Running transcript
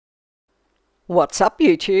What's up,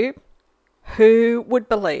 YouTube? Who would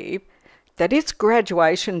believe that it's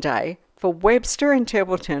graduation day for Webster and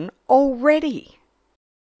Templeton already?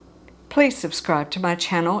 Please subscribe to my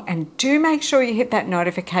channel and do make sure you hit that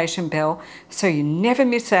notification bell so you never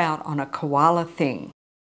miss out on a koala thing.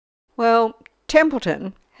 Well,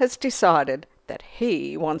 Templeton has decided that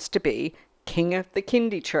he wants to be king of the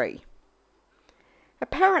Kindy tree.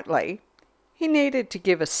 Apparently, he needed to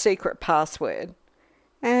give a secret password,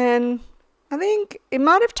 and I think it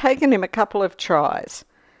might have taken him a couple of tries,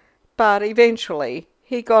 but eventually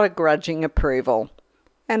he got a grudging approval,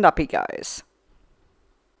 and up he goes.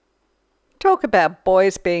 Talk about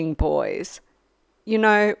boys being boys. You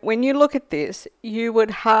know, when you look at this, you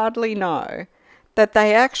would hardly know that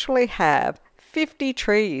they actually have 50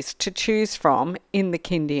 trees to choose from in the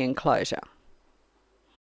Kindy enclosure.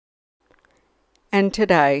 And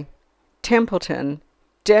today, Templeton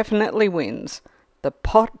definitely wins the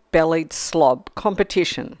pot-bellied slob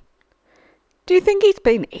competition. Do you think he's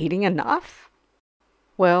been eating enough?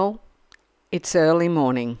 Well, it's early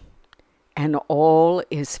morning and all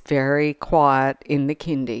is very quiet in the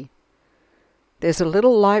Kindy. There's a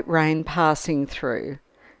little light rain passing through,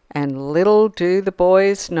 and little do the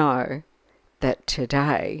boys know that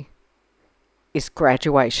today is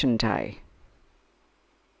graduation day.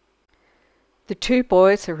 The two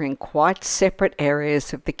boys are in quite separate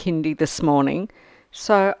areas of the Kindy this morning,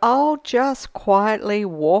 so I'll just quietly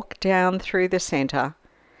walk down through the centre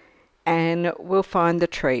and we'll find the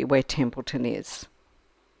tree where Templeton is.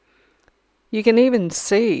 You can even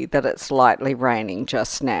see that it's lightly raining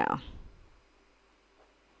just now.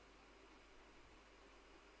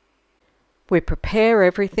 We prepare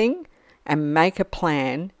everything and make a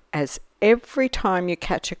plan, as every time you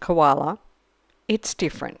catch a koala, it's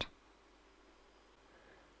different.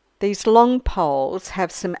 These long poles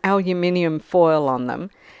have some aluminium foil on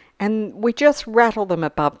them, and we just rattle them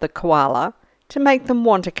above the koala to make them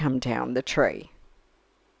want to come down the tree.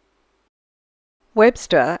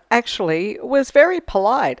 Webster actually was very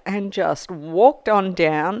polite and just walked on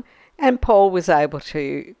down, and Paul was able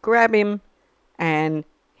to grab him and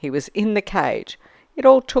he was in the cage. It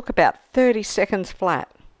all took about 30 seconds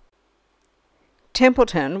flat.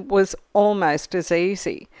 Templeton was almost as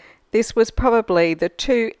easy. This was probably the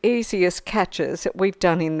two easiest catches that we've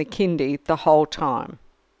done in the Kindy the whole time.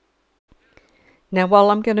 Now, while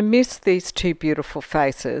I'm going to miss these two beautiful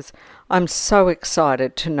faces, I'm so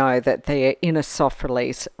excited to know that they're in a soft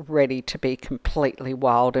release, ready to be completely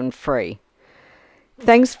wild and free.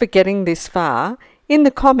 Thanks for getting this far. In the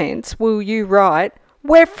comments, will you write,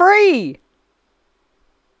 "We're free"?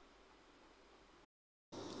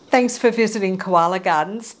 Thanks for visiting Koala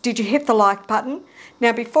Gardens. Did you hit the like button?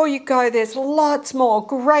 Now before you go, there's lots more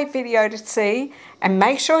great video to see, and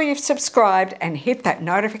make sure you've subscribed and hit that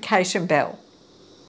notification bell.